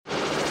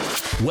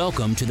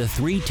Welcome to the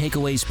Three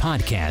Takeaways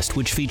podcast,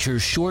 which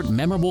features short,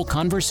 memorable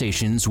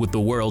conversations with the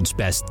world's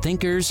best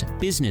thinkers,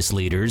 business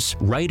leaders,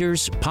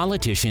 writers,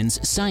 politicians,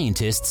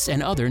 scientists,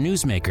 and other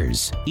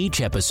newsmakers. Each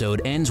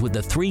episode ends with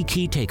the three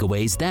key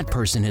takeaways that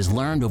person has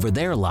learned over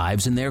their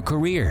lives and their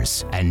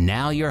careers. And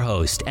now your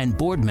host and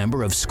board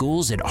member of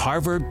schools at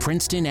Harvard,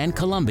 Princeton, and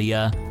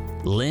Columbia,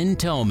 Lynn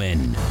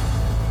Thoman.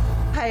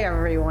 Hi,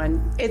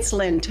 everyone. It's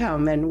Lynn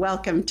Thoman.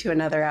 Welcome to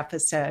another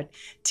episode.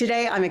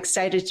 Today, I'm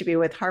excited to be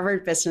with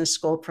Harvard Business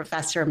School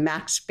professor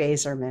Max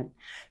Bazerman.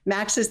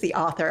 Max is the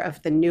author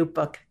of the new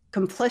book,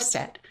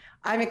 Complicit.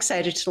 I'm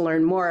excited to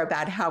learn more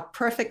about how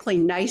perfectly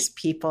nice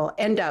people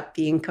end up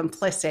being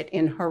complicit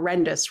in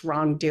horrendous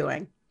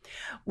wrongdoing.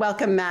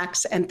 Welcome,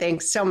 Max, and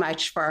thanks so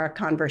much for our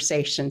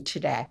conversation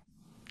today.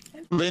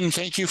 Lynn,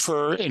 thank you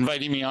for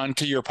inviting me on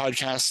to your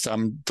podcast.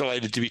 I'm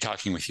delighted to be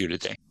talking with you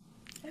today.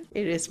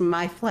 It is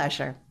my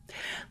pleasure.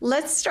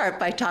 Let's start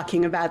by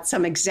talking about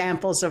some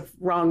examples of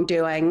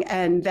wrongdoing,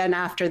 and then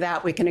after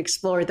that, we can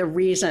explore the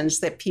reasons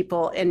that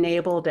people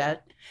enabled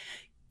it.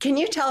 Can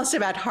you tell us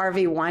about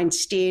Harvey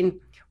Weinstein,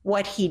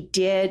 what he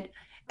did,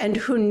 and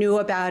who knew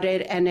about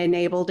it and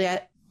enabled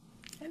it?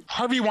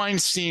 Harvey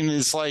Weinstein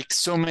is like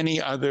so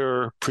many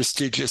other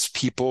prestigious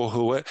people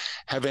who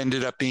have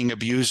ended up being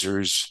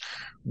abusers,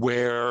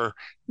 where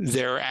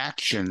their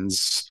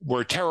actions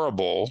were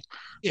terrible,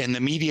 and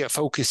the media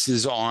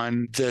focuses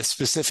on the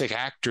specific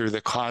actor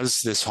that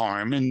caused this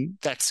harm, and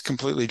that's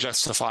completely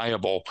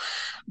justifiable.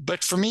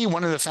 But for me,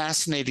 one of the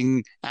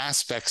fascinating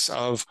aspects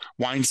of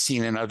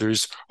Weinstein and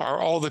others are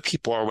all the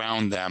people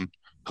around them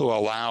who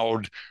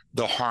allowed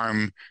the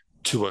harm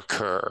to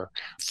occur,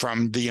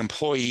 from the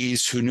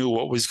employees who knew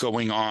what was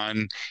going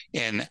on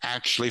and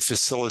actually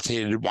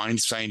facilitated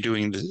Weinstein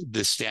doing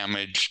this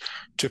damage,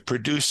 to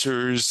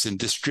producers and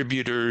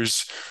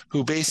distributors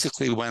who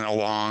basically went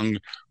along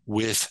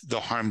with the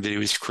harm that he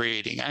was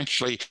creating.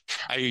 Actually,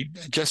 I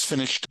just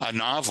finished a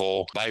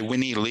novel by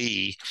Winnie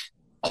Lee,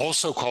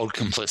 also called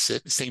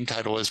Complicit, same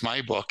title as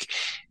my book.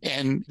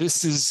 And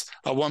this is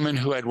a woman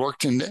who had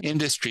worked in the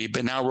industry,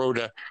 but now wrote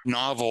a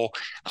novel.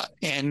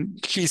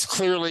 And she's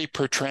clearly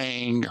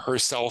portraying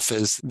herself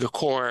as the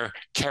core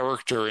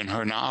character in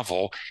her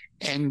novel.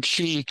 And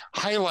she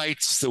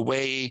highlights the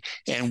way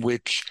in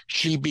which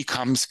she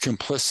becomes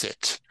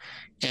complicit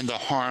in the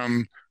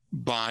harm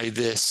by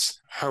this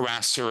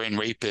harasser and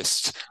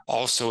rapist,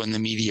 also in the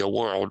media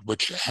world,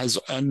 which has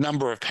a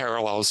number of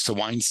parallels to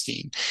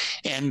Weinstein.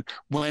 And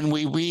when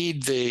we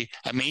read the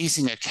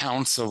amazing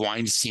accounts of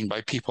Weinstein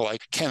by people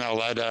like Ken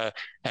Auletta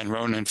and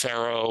Ronan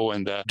Farrow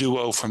and the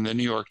duo from the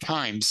New York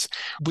Times,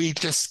 we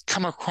just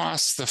come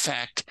across the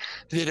fact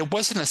that it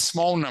wasn't a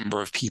small number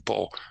of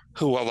people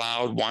who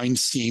allowed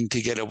Weinstein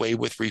to get away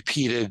with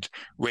repeated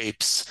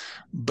rapes,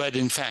 but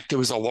in fact, it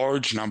was a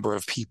large number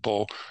of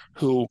people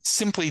who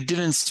simply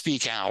didn't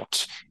speak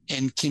out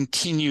and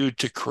continued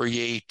to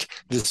create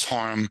this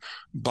harm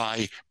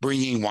by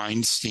bringing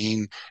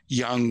Weinstein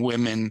young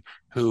women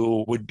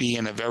who would be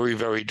in a very,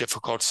 very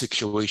difficult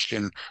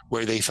situation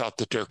where they felt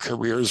that their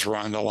careers were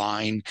on the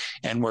line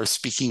and where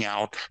speaking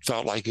out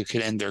felt like it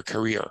could end their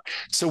career.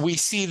 So we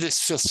see this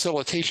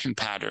facilitation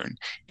pattern.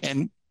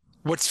 And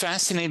what's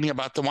fascinating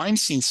about the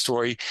Weinstein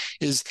story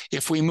is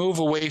if we move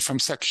away from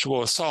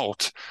sexual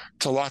assault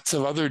to lots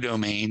of other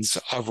domains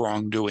of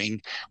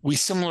wrongdoing, we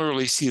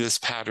similarly see this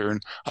pattern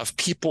of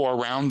people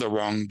around the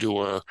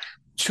wrongdoer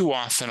too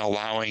often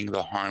allowing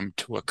the harm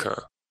to occur.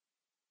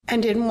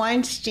 And in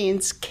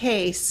Weinstein's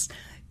case,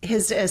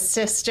 his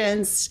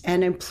assistants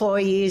and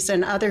employees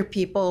and other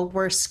people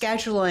were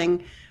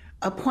scheduling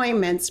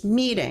appointments,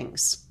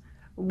 meetings,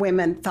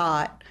 women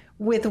thought,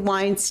 with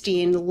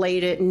Weinstein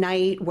late at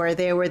night where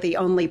they were the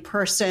only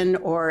person,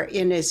 or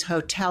in his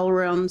hotel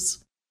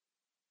rooms.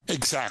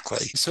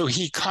 Exactly. So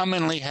he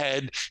commonly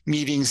had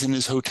meetings in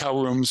his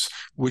hotel rooms,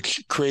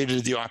 which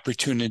created the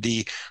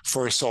opportunity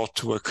for assault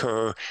to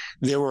occur.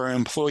 There were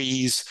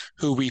employees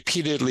who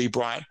repeatedly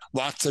brought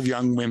lots of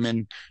young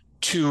women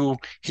to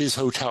his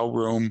hotel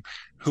room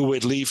who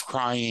would leave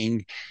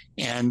crying,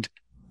 and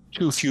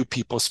too few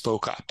people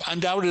spoke up.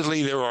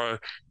 Undoubtedly, there are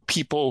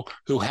people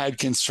who had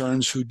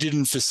concerns who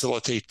didn't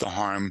facilitate the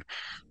harm,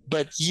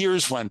 but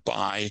years went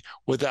by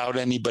without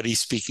anybody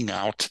speaking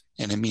out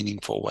in a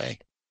meaningful way.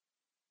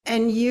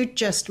 And you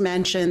just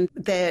mentioned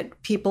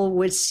that people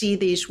would see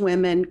these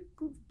women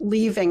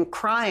leaving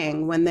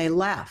crying when they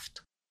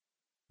left.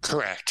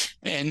 Correct.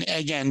 And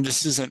again,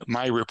 this isn't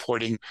my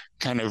reporting,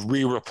 kind of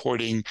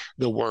re-reporting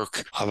the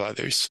work of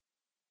others.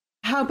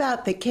 How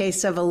about the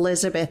case of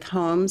Elizabeth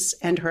Holmes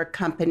and her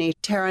company,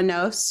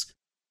 Theranos?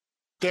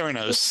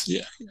 Theranos,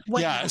 yeah.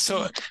 Yeah,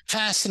 so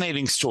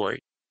fascinating story.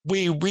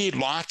 We read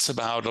lots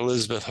about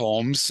Elizabeth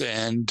Holmes,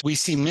 and we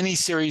see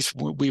miniseries,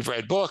 we've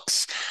read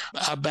books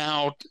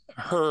about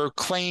her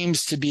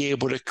claims to be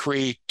able to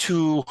create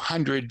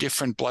 200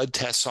 different blood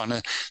tests on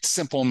a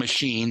simple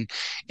machine.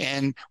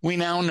 And we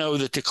now know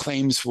that the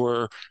claims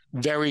were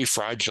very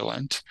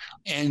fraudulent.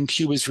 And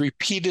she was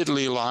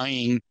repeatedly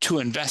lying to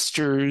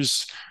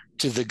investors,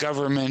 to the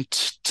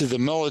government, to the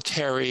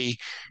military,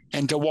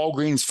 and to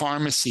Walgreens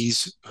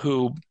pharmacies,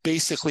 who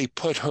basically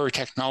put her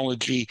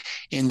technology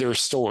in their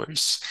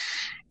stores.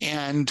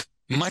 And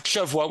much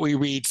of what we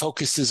read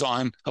focuses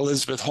on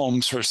Elizabeth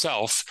Holmes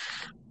herself,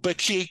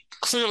 but she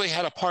clearly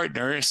had a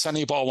partner,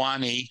 Sunny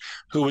Balwani,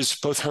 who was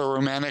both her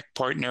romantic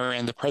partner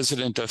and the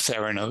president of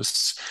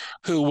Theranos,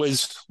 who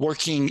was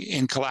working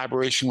in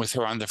collaboration with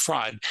her on the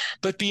fraud.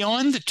 But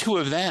beyond the two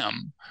of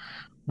them,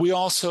 we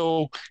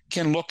also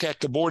can look at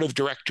the board of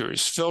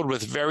directors filled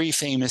with very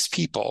famous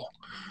people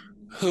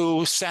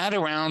who sat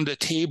around a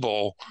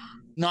table,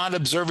 not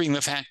observing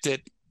the fact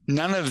that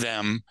none of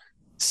them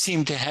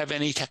seemed to have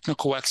any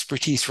technical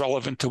expertise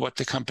relevant to what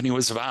the company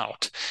was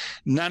about.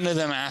 None of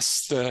them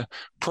asked the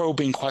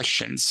probing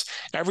questions.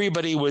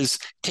 Everybody was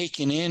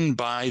taken in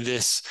by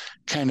this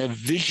kind of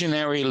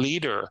visionary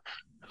leader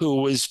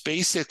who was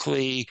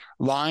basically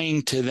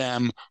lying to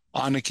them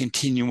on a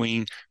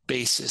continuing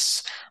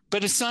basis.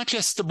 But it's not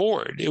just the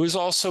board. It was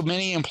also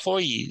many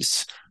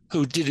employees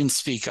who didn't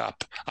speak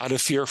up out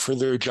of fear for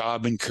their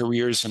job and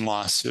careers and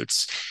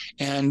lawsuits.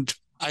 And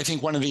I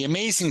think one of the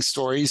amazing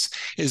stories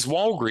is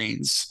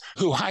Walgreens,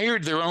 who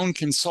hired their own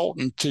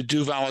consultant to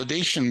do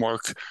validation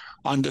work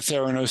on the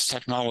Theranos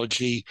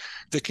technology.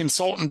 The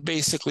consultant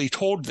basically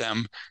told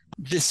them,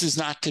 this is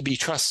not to be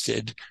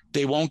trusted.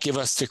 They won't give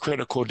us the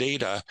critical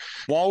data.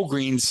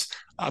 Walgreens,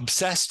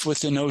 obsessed with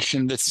the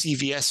notion that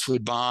CVS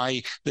would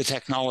buy the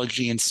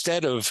technology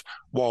instead of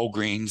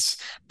Walgreens,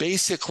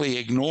 basically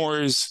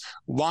ignores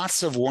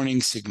lots of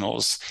warning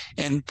signals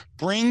and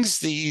brings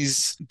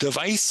these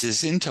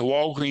devices into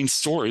Walgreens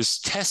stores,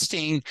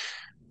 testing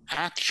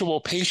actual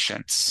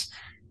patients,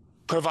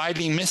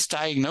 providing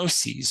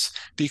misdiagnoses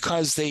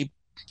because they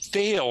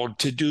failed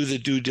to do the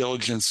due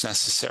diligence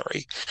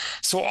necessary.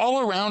 So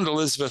all around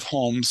Elizabeth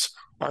Holmes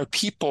are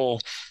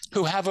people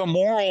who have a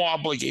moral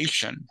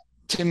obligation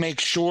to make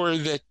sure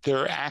that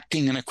they're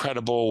acting in a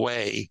credible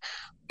way,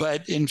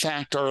 but in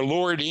fact are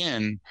lured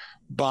in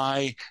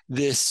by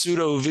this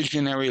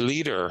pseudo-visionary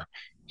leader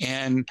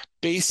and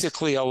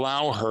basically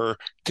allow her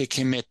to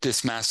commit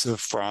this massive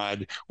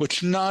fraud,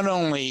 which not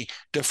only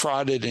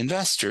defrauded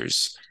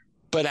investors,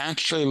 but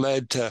actually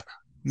led to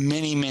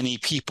many, many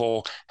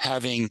people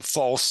having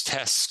false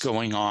tests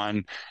going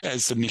on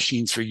as the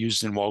machines were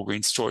used in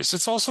Walgreens stores.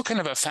 It's also kind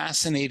of a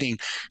fascinating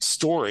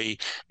story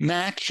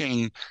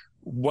matching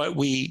what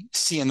we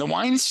see in the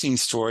Weinstein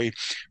story,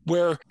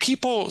 where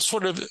people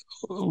sort of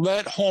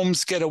let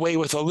Holmes get away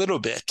with a little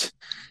bit.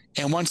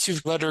 And once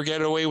you've let her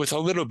get away with a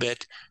little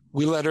bit,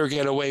 we let her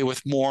get away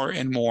with more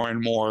and more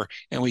and more,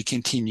 and we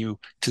continue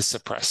to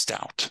suppress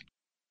doubt.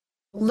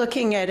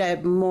 Looking at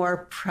a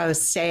more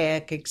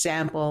prosaic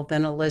example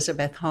than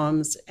Elizabeth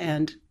Holmes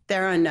and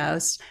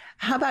Theranos,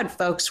 how about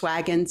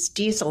Volkswagen's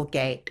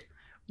Dieselgate?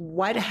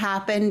 What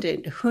happened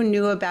and who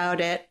knew about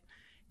it?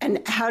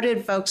 And how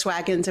did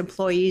Volkswagen's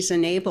employees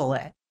enable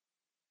it?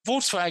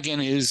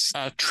 Volkswagen is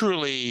a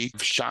truly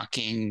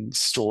shocking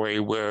story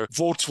where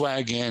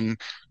Volkswagen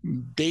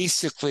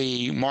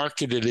basically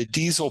marketed a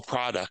diesel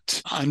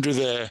product under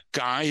the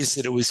guise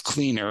that it was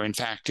cleaner. In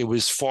fact, it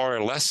was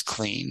far less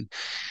clean.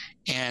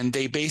 And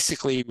they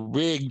basically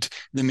rigged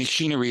the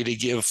machinery to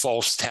give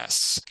false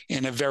tests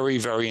in a very,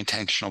 very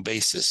intentional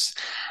basis.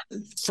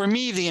 For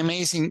me, the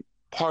amazing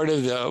part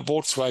of the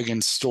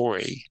Volkswagen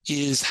story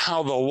is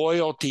how the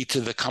loyalty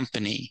to the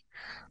company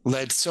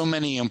led so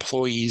many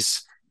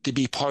employees to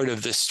be part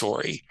of this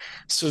story,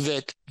 so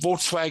that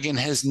Volkswagen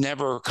has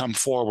never come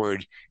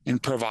forward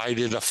and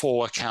provided a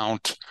full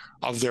account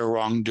of their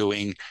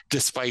wrongdoing,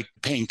 despite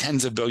paying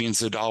tens of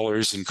billions of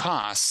dollars in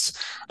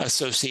costs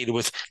associated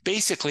with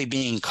basically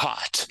being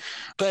caught.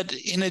 But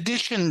in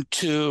addition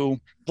to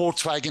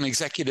Volkswagen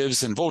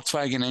executives and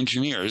Volkswagen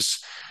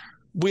engineers,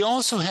 we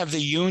also have the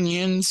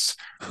unions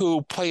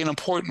who play an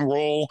important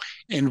role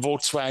in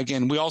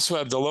Volkswagen. We also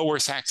have the Lower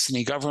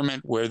Saxony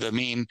government, where the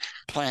main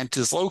plant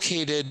is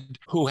located,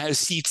 who has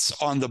seats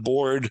on the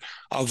board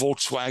of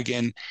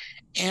Volkswagen.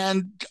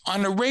 And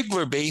on a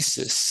regular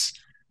basis,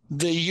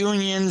 the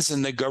unions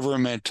and the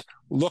government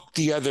looked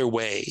the other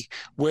way,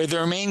 where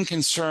their main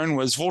concern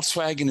was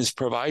Volkswagen is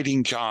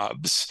providing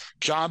jobs.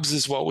 Jobs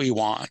is what we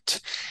want.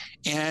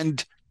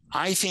 And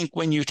I think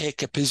when you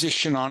take a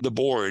position on the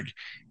board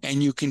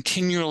and you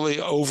continually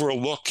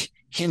overlook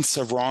hints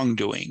of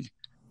wrongdoing,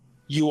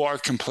 you are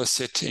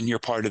complicit and you're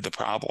part of the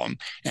problem.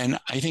 And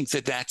I think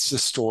that that's the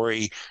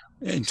story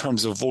in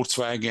terms of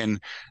Volkswagen,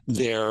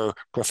 their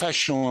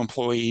professional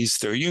employees,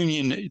 their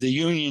union, the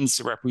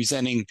unions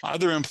representing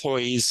other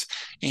employees,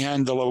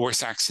 and the Lower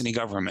Saxony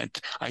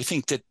government. I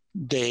think that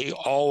they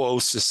all owe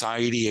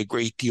society a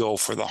great deal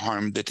for the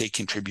harm that they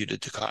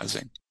contributed to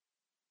causing.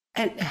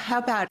 And how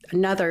about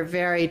another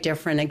very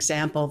different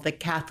example, the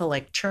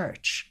Catholic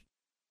Church?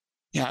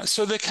 Yeah,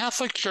 so the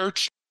Catholic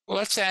Church,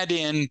 let's add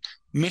in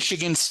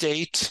Michigan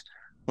State,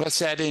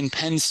 let's add in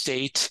Penn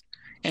State,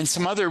 and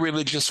some other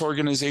religious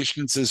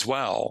organizations as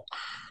well,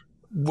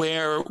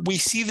 where we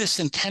see this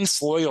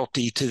intense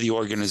loyalty to the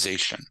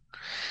organization.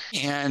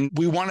 And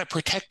we want to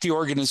protect the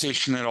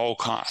organization at all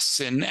costs.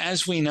 And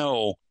as we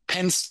know,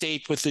 Penn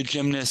State with the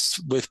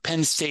gymnast, with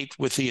Penn State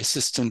with the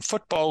assistant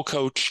football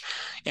coach,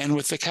 and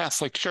with the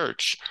Catholic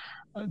Church.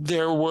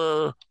 There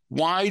were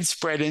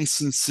widespread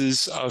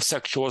instances of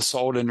sexual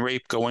assault and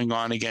rape going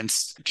on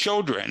against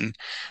children,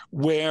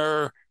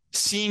 where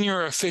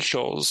senior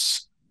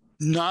officials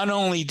not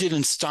only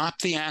didn't stop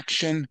the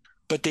action,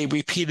 but they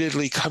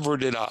repeatedly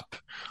covered it up.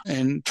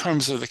 In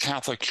terms of the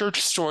Catholic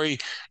Church story,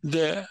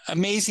 the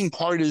amazing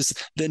part is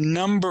the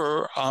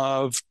number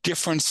of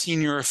different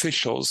senior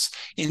officials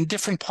in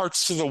different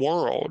parts of the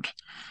world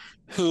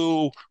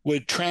who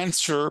would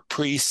transfer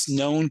priests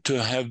known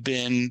to have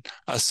been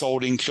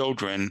assaulting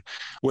children,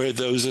 where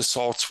those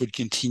assaults would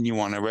continue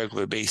on a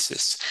regular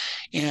basis.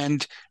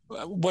 And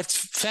what's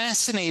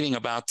fascinating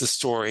about the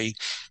story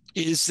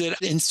is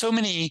that in so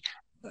many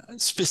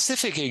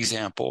specific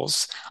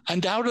examples,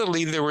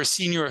 undoubtedly there were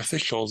senior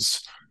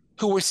officials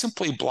who were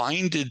simply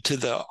blinded to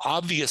the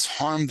obvious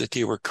harm that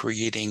they were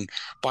creating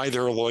by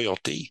their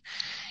loyalty.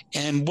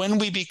 And when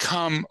we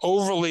become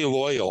overly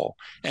loyal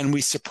and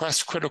we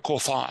suppress critical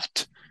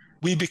thought,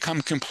 we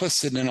become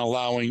complicit in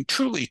allowing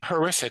truly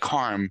horrific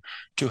harm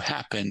to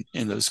happen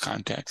in those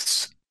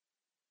contexts.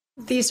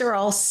 These are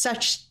all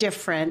such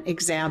different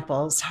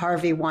examples: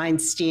 Harvey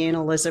Weinstein,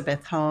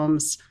 Elizabeth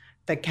Holmes,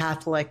 the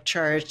Catholic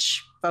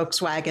Church,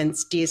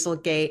 Volkswagen's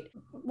Dieselgate.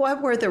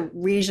 What were the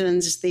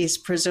reasons these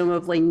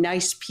presumably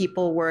nice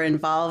people were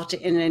involved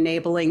in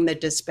enabling the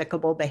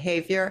despicable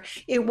behavior?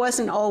 It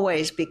wasn't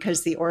always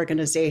because the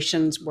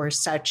organizations were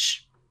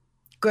such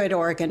good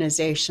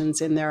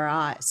organizations in their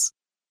eyes.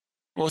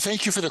 Well,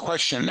 thank you for the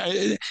question.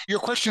 Your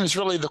question is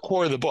really the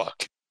core of the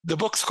book. The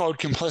book's called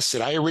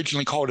Complicit. I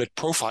originally called it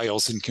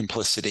Profiles in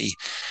Complicity,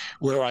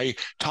 where I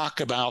talk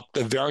about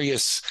the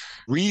various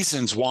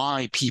reasons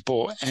why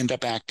people end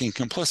up acting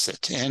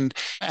complicit. And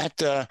at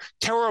the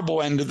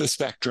terrible end of the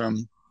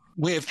spectrum,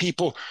 we have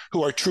people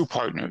who are true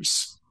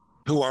partners,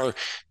 who are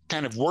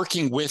kind of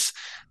working with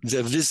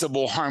the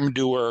visible harm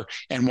doer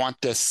and want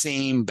the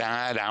same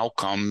bad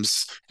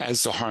outcomes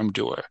as the harm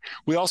doer.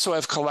 We also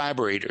have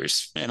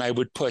collaborators, and I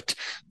would put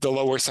the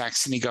Lower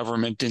Saxony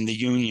government and the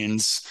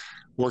unions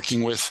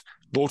working with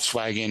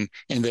Volkswagen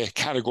in the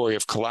category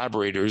of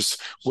collaborators,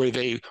 where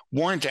they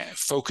weren't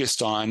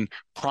focused on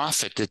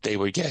profit that they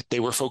would get.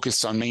 They were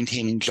focused on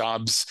maintaining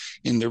jobs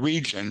in the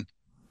region.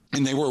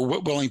 And they were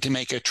willing to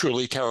make a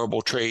truly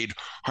terrible trade,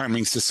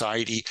 harming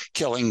society,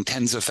 killing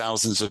tens of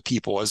thousands of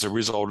people as a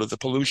result of the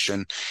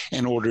pollution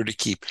in order to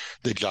keep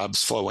the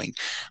jobs flowing.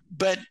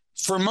 But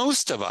for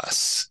most of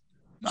us,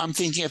 I'm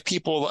thinking of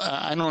people,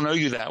 I don't know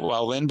you that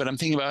well, Lynn, but I'm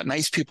thinking about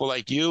nice people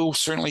like you,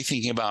 certainly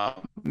thinking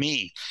about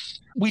me.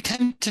 We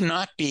tend to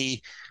not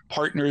be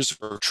partners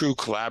or true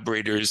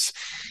collaborators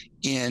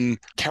in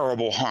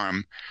terrible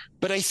harm,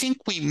 but I think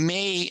we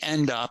may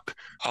end up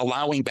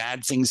allowing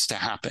bad things to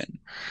happen.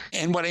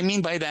 And what I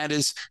mean by that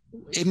is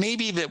it may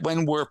be that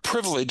when we're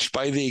privileged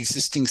by the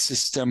existing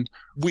system,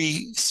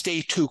 we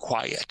stay too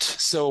quiet.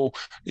 So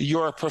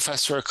you're a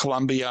professor at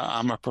Columbia,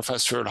 I'm a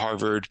professor at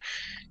Harvard.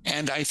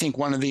 And I think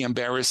one of the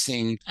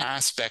embarrassing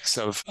aspects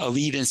of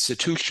elite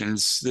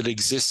institutions that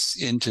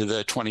exists into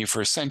the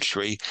 21st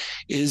century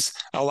is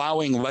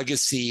allowing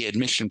legacy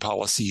admission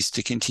policies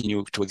to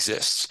continue to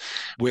exist,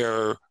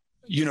 where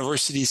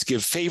universities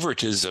give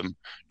favoritism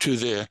to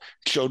the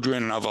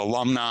children of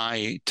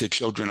alumni, to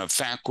children of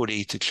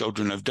faculty, to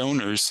children of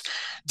donors,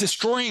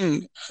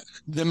 destroying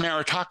the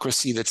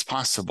meritocracy that's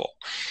possible.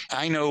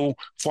 I know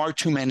far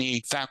too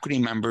many faculty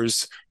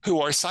members who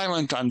are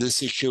silent on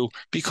this issue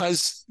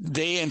because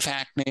they, in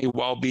fact, may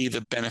well be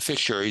the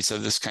beneficiaries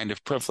of this kind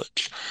of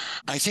privilege.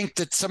 I think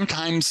that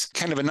sometimes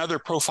kind of another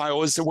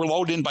profile is that we're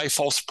lulled in by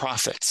false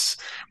prophets,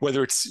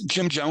 whether it's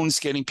Jim Jones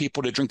getting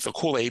people to drink the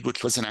Kool-Aid,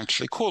 which wasn't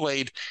actually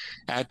Kool-Aid,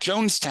 at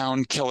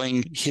Jonestown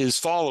killing his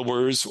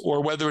followers,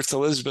 or whether it's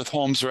Elizabeth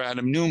Holmes or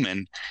Adam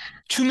Newman.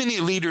 Too many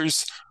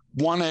leaders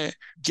want to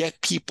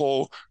get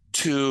people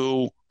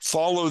to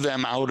follow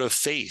them out of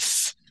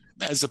faith,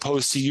 as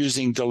opposed to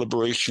using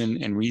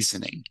deliberation and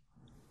reasoning.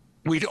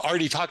 We'd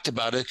already talked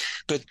about it,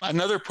 but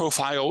another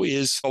profile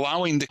is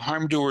allowing the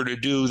harm doer to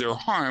do their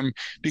harm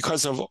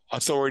because of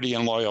authority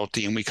and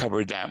loyalty, and we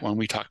covered that when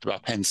we talked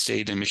about Penn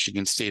State and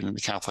Michigan State and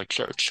the Catholic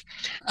Church.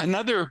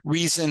 Another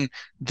reason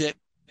that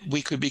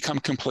we could become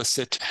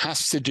complicit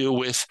has to do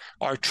with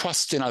our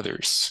trust in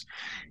others.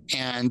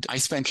 And I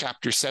spent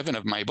chapter 7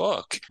 of my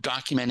book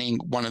documenting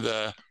one of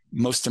the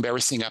most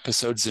embarrassing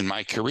episodes in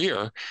my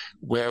career,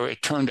 where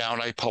it turned out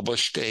I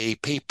published a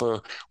paper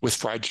with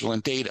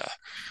fraudulent data.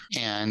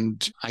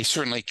 And I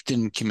certainly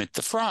didn't commit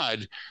the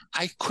fraud.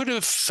 I could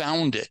have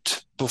found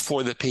it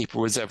before the paper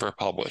was ever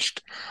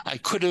published. I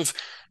could have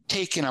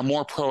taken a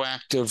more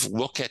proactive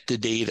look at the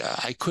data.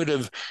 I could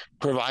have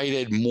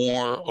provided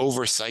more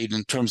oversight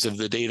in terms of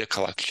the data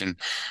collection,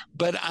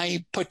 but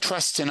I put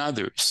trust in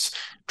others,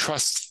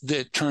 trust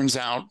that turns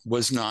out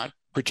was not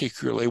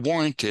particularly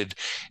warranted.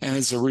 And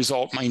as a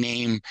result, my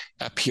name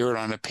appeared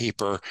on a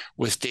paper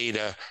with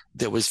data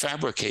that was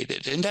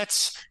fabricated. And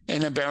that's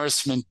an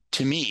embarrassment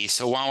to me.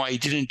 So while I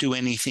didn't do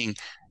anything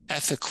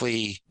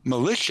ethically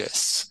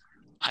malicious,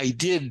 I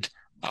did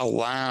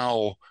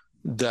allow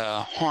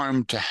the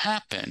harm to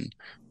happen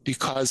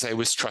because I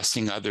was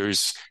trusting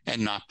others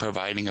and not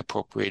providing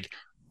appropriate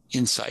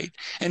insight.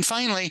 And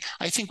finally,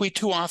 I think we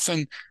too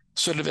often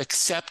sort of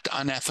accept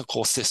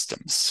unethical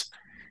systems.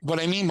 What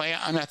I mean by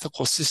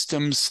unethical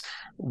systems,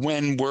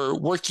 when we're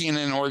working in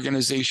an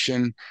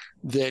organization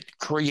that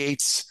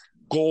creates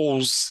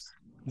goals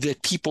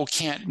that people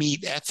can't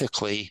meet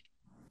ethically,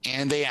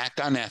 and they act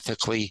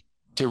unethically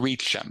to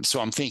reach them. So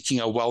I'm thinking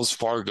of Wells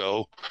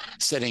Fargo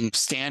setting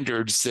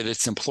standards that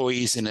its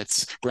employees in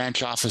its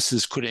branch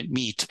offices couldn't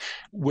meet,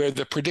 where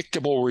the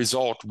predictable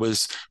result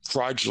was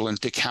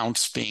fraudulent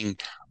accounts being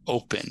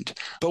opened.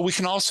 But we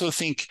can also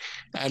think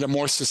at a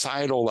more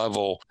societal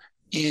level.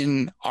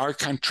 In our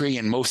country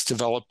and most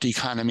developed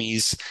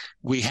economies,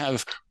 we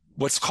have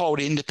what's called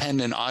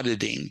independent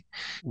auditing,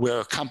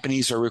 where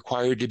companies are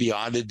required to be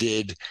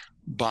audited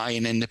by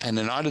an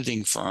independent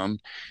auditing firm.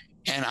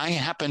 And I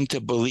happen to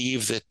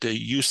believe that the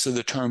use of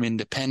the term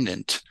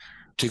independent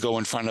to go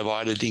in front of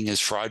auditing is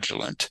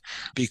fraudulent,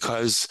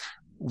 because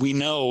we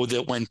know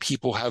that when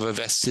people have a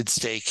vested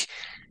stake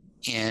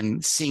in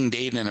seeing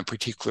data in a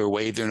particular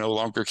way, they're no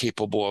longer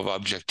capable of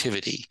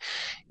objectivity.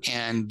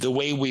 And the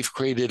way we've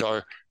created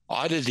our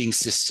auditing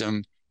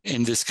system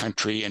in this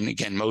country, and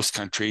again, most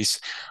countries,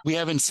 we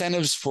have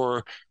incentives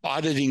for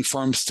auditing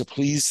firms to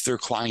please their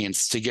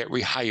clients, to get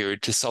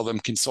rehired, to sell them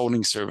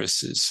consulting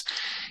services.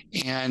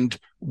 And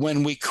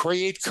when we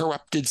create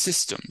corrupted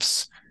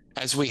systems,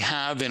 as we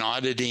have in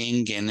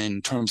auditing and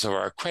in terms of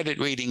our credit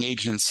rating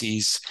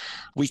agencies,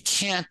 we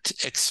can't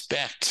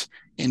expect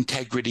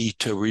integrity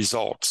to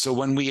result. So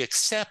when we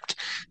accept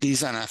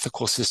these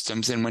unethical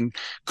systems, and when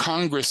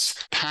Congress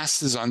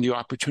passes on the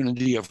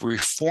opportunity of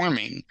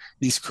reforming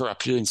these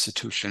corrupted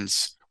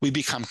institutions, we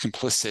become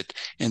complicit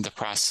in the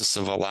process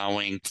of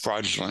allowing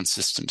fraudulent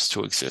systems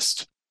to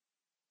exist.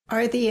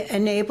 Are the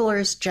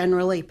enablers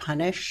generally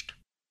punished?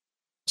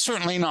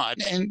 Certainly not.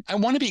 And I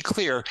want to be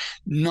clear,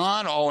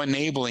 not all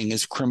enabling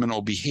is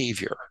criminal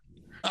behavior.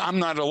 I'm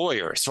not a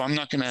lawyer, so I'm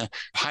not going to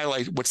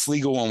highlight what's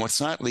legal and what's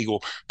not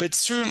legal. But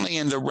certainly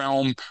in the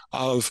realm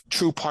of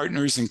true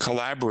partners and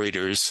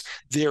collaborators,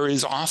 there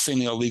is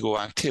often illegal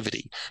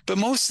activity. But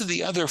most of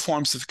the other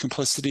forms of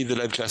complicity that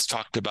I've just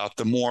talked about,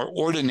 the more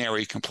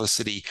ordinary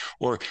complicity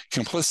or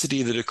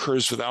complicity that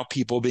occurs without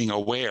people being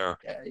aware,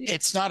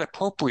 it's not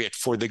appropriate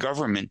for the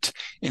government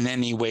in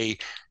any way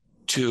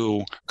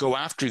to go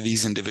after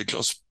these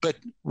individuals. But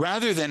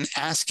rather than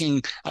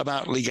asking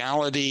about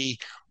legality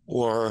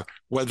or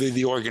whether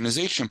the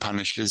organization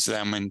punishes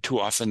them, and too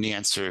often the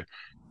answer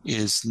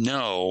is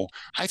no,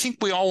 I think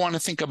we all want to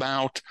think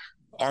about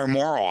our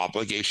moral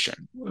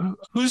obligation.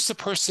 Who's the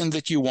person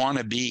that you want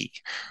to be?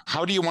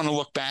 How do you want to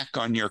look back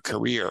on your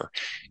career?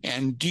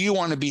 And do you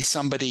want to be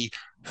somebody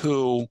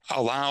who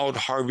allowed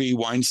Harvey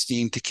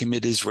Weinstein to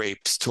commit his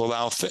rapes, to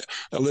allow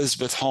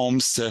Elizabeth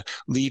Holmes to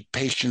lead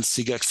patients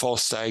to get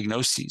false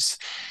diagnoses?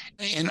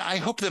 And I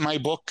hope that my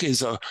book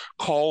is a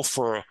call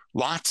for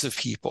lots of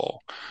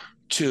people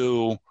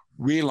to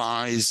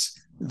realize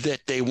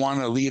that they want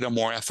to lead a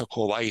more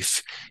ethical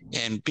life.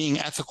 And being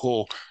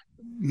ethical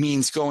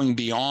means going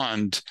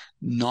beyond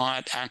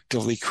not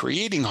actively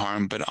creating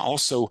harm, but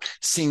also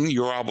seeing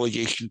your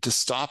obligation to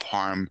stop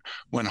harm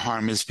when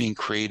harm is being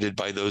created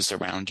by those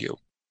around you.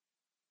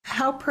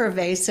 How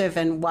pervasive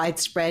and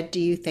widespread do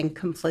you think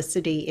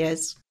complicity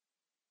is?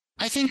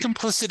 I think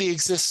complicity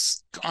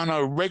exists on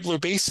a regular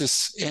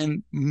basis,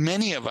 and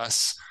many of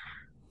us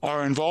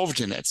are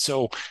involved in it.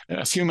 So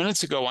a few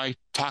minutes ago, I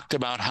talked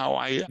about how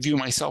I view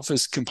myself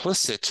as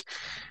complicit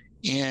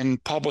in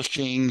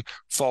publishing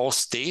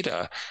false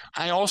data.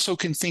 I also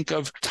can think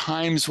of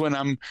times when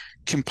I'm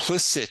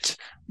complicit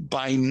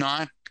by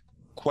not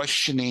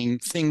questioning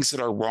things that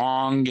are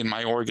wrong in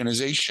my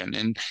organization.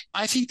 And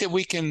I think that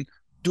we can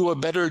do a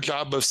better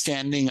job of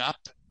standing up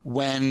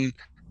when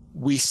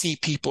we see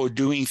people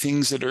doing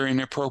things that are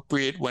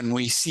inappropriate, when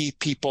we see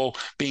people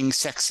being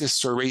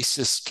sexist or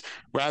racist,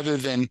 rather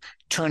than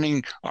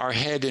turning our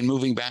head and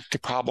moving back to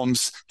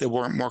problems that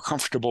we're more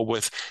comfortable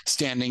with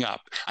standing up.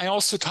 I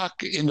also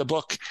talk in the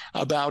book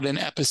about an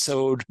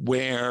episode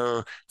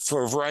where,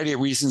 for a variety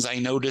of reasons, I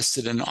noticed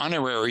that an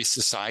honorary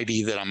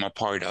society that I'm a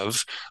part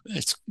of,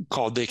 it's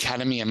called the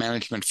Academy of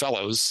Management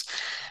Fellows,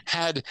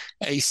 had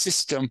a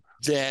system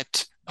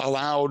that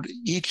allowed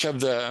each of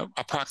the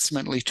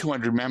approximately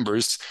 200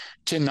 members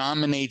to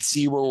nominate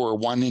 0 or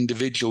 1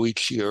 individual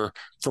each year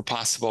for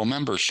possible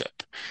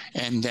membership.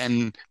 And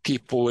then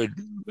people would,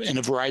 in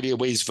a variety of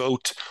ways,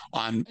 vote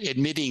on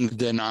admitting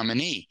the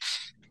nominee.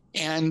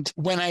 And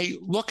when I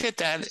look at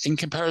that in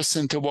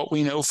comparison to what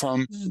we know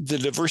from the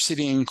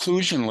diversity and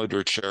inclusion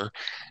literature,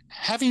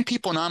 having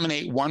people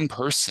nominate one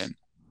person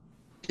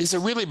is a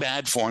really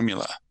bad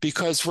formula,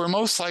 because we're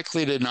most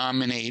likely to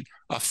nominate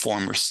a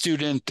former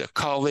student, a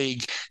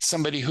colleague,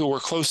 somebody who we're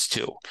close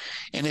to.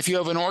 And if you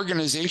have an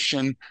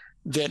organization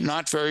that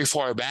not very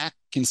far back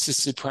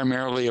consisted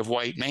primarily of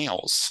white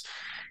males,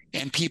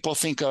 and people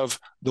think of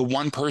the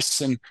one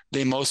person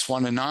they most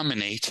want to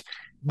nominate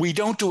we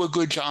don't do a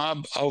good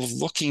job of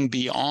looking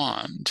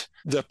beyond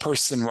the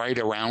person right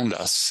around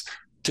us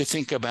to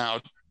think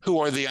about who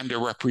are the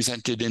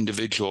underrepresented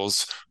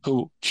individuals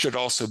who should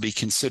also be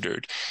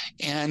considered.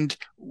 And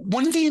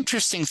one of the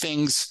interesting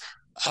things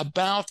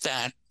about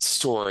that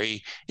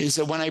story is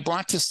that when I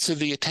brought this to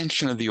the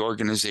attention of the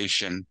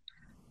organization,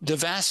 the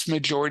vast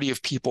majority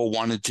of people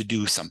wanted to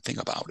do something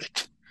about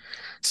it.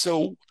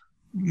 So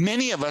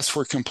many of us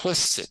were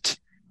complicit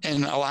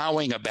in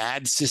allowing a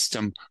bad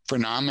system for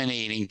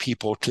nominating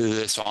people to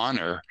this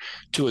honor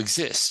to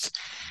exist.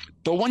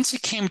 But once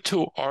it came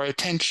to our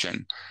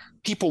attention,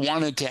 people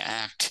wanted to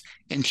act,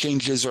 and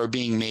changes are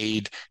being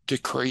made to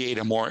create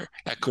a more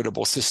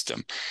equitable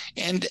system.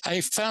 And I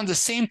found the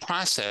same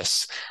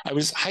process. I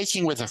was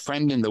hiking with a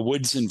friend in the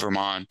woods in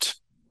Vermont,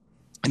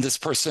 and this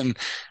person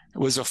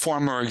was a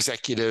former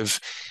executive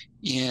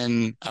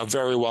in a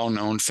very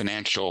well-known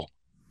financial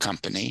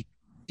company.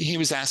 He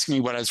was asking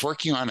me what I was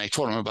working on. I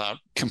told him about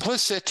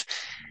Complicit,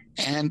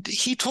 and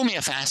he told me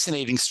a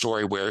fascinating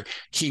story where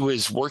he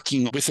was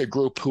working with a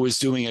group who was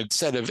doing a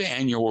set of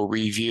annual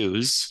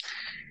reviews.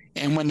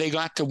 And when they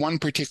got to one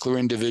particular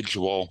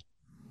individual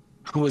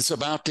who was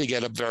about to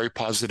get a very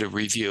positive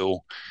review,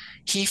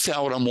 he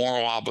felt a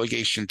moral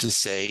obligation to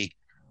say,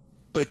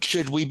 but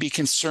should we be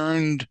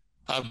concerned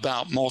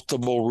about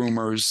multiple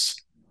rumors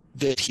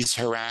that he's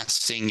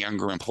harassing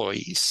younger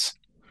employees?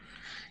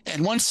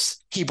 And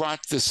once he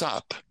brought this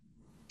up,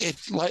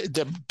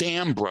 the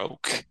dam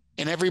broke,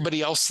 and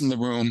everybody else in the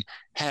room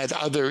had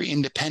other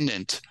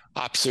independent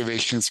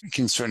observations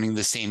concerning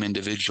the same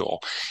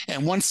individual.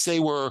 And once they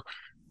were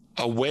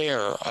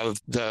aware of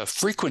the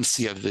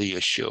frequency of the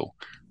issue,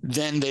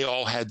 then they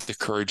all had the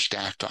courage to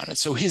act on it.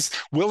 So his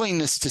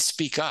willingness to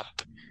speak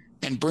up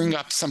and bring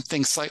up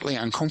something slightly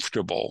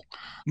uncomfortable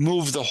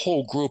moved the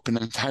whole group in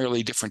an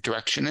entirely different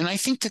direction. And I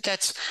think that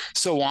that's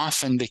so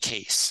often the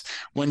case.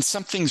 When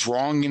something's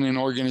wrong in an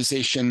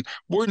organization,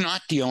 we're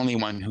not the only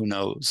one who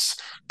knows.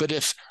 But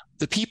if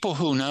the people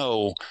who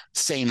know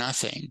say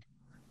nothing,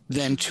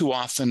 then too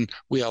often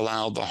we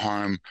allow the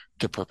harm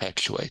to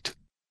perpetuate.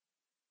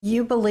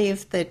 You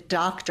believe that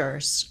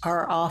doctors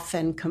are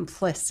often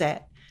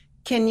complicit.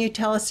 Can you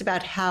tell us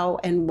about how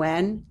and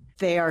when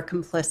they are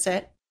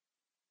complicit?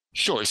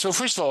 Sure. So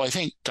first of all, I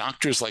think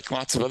doctors, like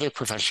lots of other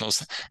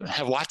professionals,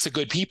 have lots of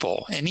good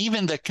people. And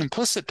even the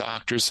complicit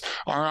doctors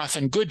are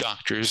often good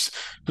doctors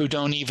who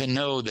don't even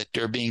know that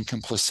they're being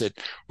complicit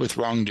with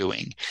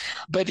wrongdoing.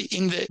 But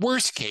in the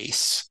worst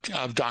case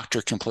of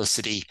doctor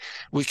complicity,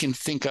 we can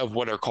think of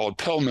what are called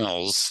pill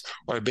mills,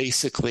 or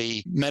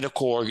basically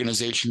medical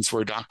organizations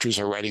where doctors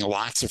are writing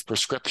lots of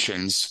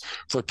prescriptions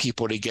for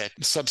people to get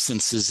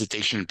substances that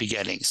they shouldn't be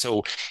getting.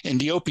 So in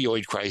the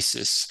opioid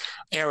crisis,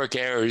 Eric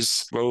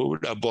Ayers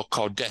wrote a book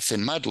called Death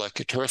in Mudlick,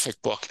 a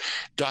terrific book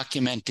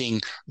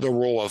documenting the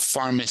role of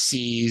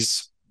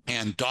pharmacies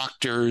and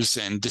doctors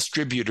and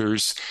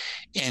distributors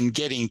in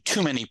getting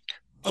too many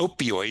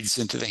opioids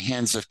into the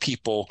hands of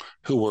people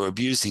who were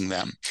abusing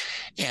them.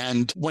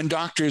 And when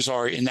doctors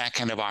are in that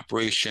kind of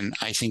operation,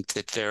 I think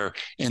that they're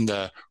in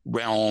the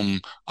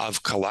realm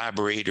of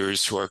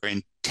collaborators who are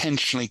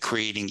intentionally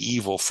creating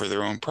evil for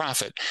their own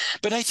profit.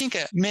 But I think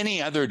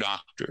many other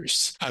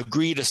doctors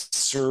agree to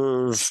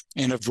serve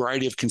in a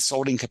variety of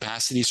consulting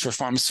capacities for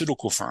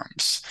pharmaceutical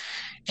firms.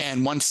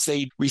 And once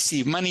they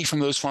receive money from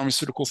those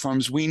pharmaceutical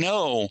firms, we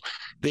know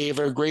they have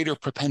a greater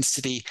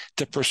propensity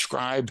to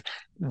prescribe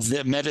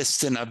the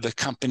medicine of the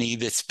company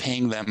that's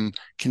paying them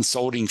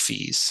consulting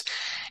fees.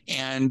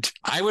 And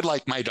I would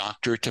like my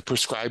doctor to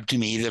prescribe to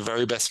me the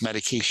very best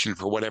medication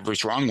for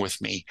whatever's wrong with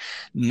me,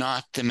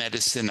 not the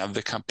medicine of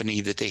the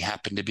company that they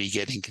happen to be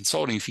getting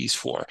consulting fees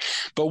for.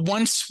 But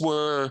once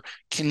we're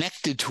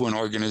connected to an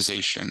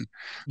organization,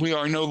 we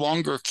are no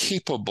longer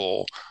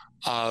capable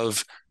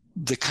of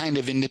the kind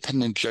of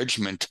independent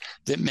judgment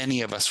that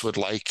many of us would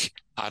like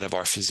out of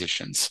our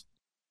physicians.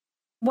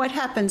 What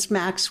happens,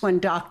 Max, when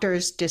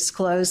doctors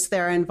disclose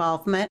their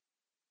involvement?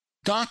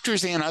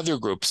 Doctors and other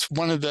groups,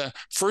 one of the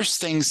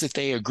first things that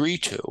they agree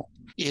to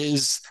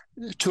is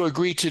to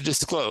agree to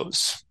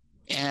disclose.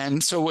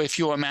 And so if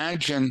you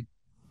imagine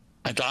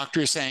a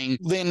doctor saying,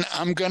 Lynn,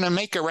 I'm going to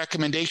make a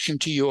recommendation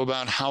to you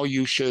about how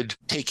you should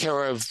take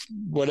care of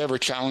whatever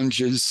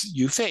challenges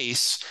you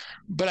face,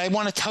 but I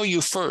want to tell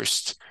you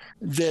first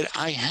that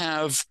I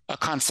have a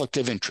conflict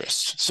of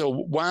interest. So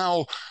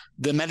while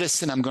the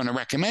medicine I'm going to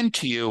recommend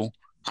to you,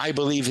 I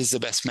believe is the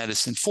best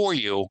medicine for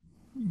you,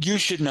 you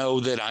should know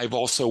that I've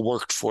also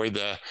worked for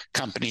the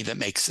company that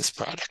makes this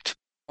product.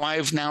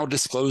 I've now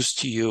disclosed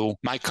to you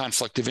my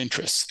conflict of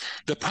interest.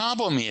 The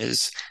problem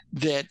is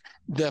that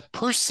the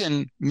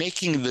person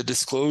making the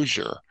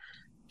disclosure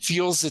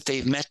feels that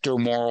they've met their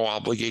moral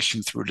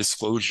obligation through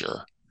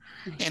disclosure.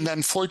 And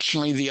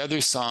unfortunately, the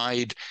other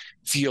side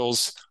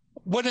feels,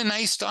 what a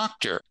nice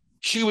doctor.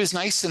 She was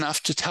nice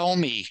enough to tell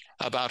me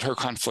about her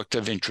conflict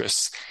of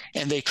interest,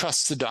 and they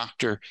trust the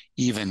doctor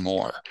even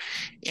more.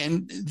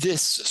 And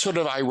this sort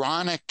of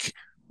ironic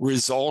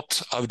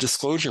result of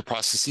disclosure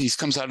processes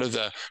comes out of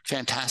the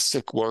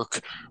fantastic work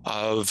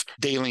of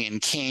Daly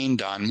and Kane,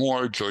 Don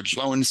Moore, George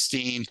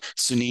Lowenstein,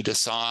 Sunita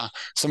Saw,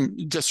 some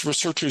just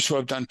researchers who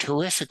have done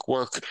terrific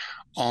work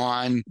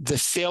on the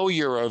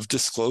failure of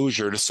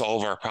disclosure to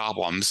solve our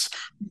problems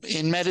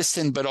in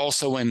medicine, but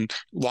also in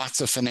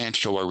lots of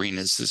financial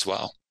arenas as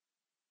well.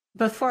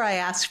 Before I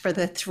ask for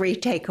the 3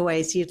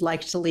 takeaways you'd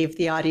like to leave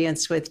the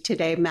audience with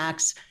today,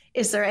 Max,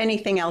 is there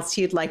anything else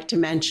you'd like to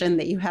mention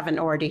that you haven't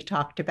already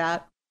talked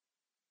about?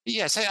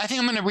 Yes, I think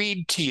I'm going to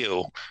read to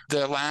you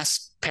the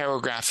last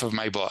paragraph of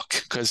my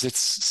book, because it's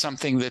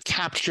something that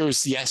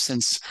captures the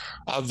essence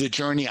of the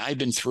journey I've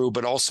been through,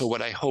 but also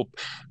what I hope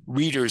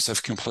readers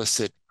of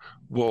Complicit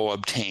will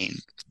obtain.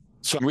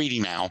 So I'm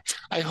reading now.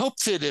 I hope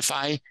that if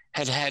I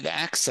had had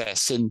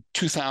access in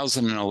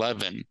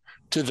 2011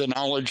 to the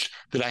knowledge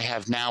that I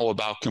have now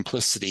about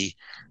complicity,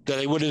 that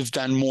I would have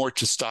done more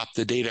to stop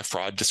the data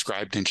fraud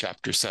described in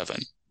Chapter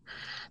 7.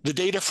 The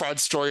data fraud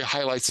story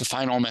highlights a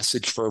final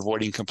message for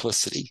avoiding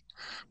complicity.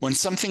 When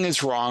something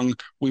is wrong,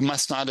 we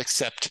must not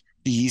accept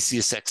the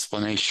easiest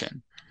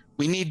explanation.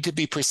 We need to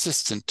be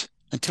persistent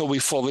until we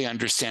fully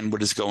understand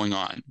what is going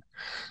on.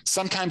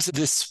 Sometimes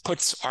this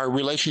puts our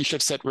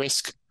relationships at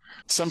risk.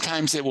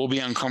 Sometimes it will be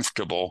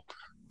uncomfortable,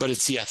 but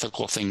it's the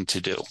ethical thing to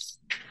do.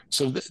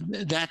 So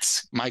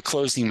that's my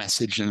closing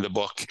message in the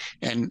book.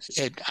 And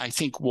it, I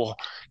think, will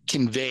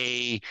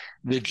convey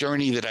the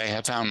journey that I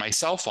have found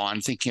myself on,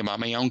 thinking about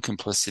my own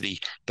complicity,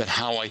 but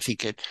how I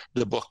think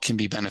the book can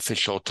be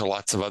beneficial to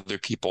lots of other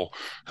people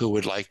who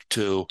would like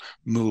to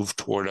move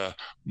toward a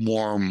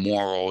more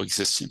moral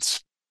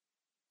existence.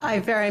 I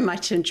very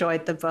much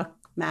enjoyed the book,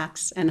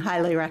 Max, and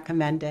highly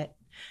recommend it.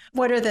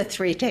 What are the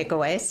 3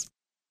 takeaways?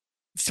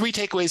 3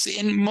 takeaways.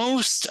 In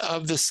most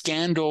of the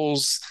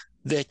scandals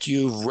that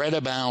you've read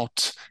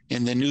about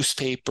in the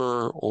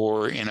newspaper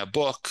or in a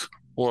book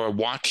or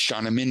watched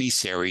on a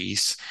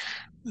miniseries,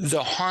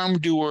 the harm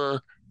doer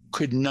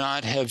could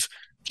not have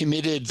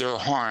committed their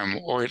harm,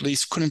 or at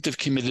least couldn't have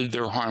committed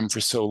their harm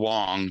for so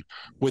long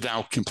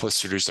without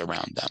complicitors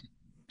around them.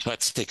 So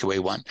that's takeaway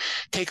 1.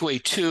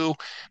 Takeaway 2,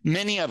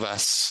 many of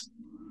us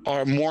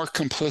are more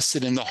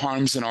complicit in the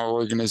harms in our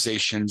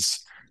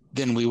organizations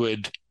than we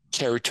would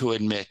care to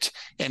admit.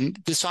 And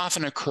this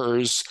often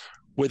occurs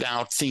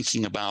without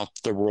thinking about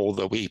the role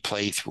that we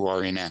play through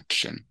our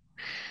inaction.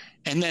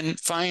 And then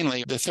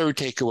finally, the 3rd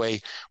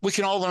takeaway, we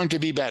can all learn to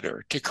be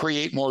better, to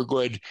create more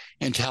good,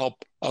 and to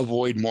help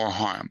avoid more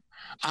harm.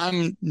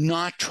 I'm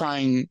not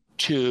trying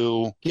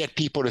to get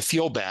people to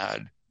feel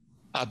bad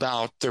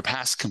about their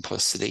past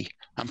complicity.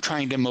 I'm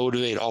trying to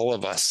motivate all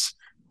of us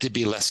to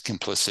be less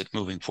complicit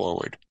moving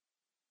forward.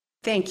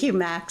 Thank you,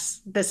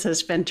 Max. This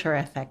has been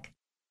terrific.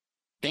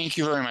 Thank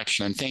you very much,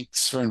 and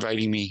thanks for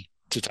inviting me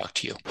to talk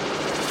to you.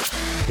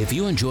 If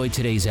you enjoyed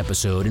today's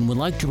episode and would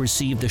like to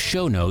receive the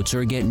show notes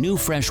or get new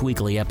fresh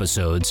weekly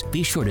episodes,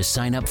 be sure to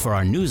sign up for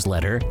our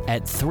newsletter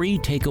at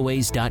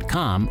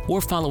 3takeaways.com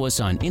or follow us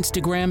on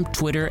Instagram,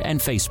 Twitter, and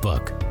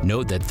Facebook.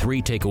 Note that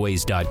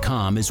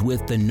 3takeaways.com is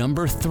with the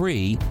number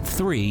 3.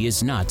 3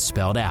 is not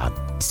spelled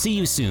out. See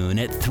you soon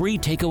at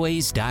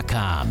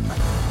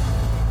 3takeaways.com.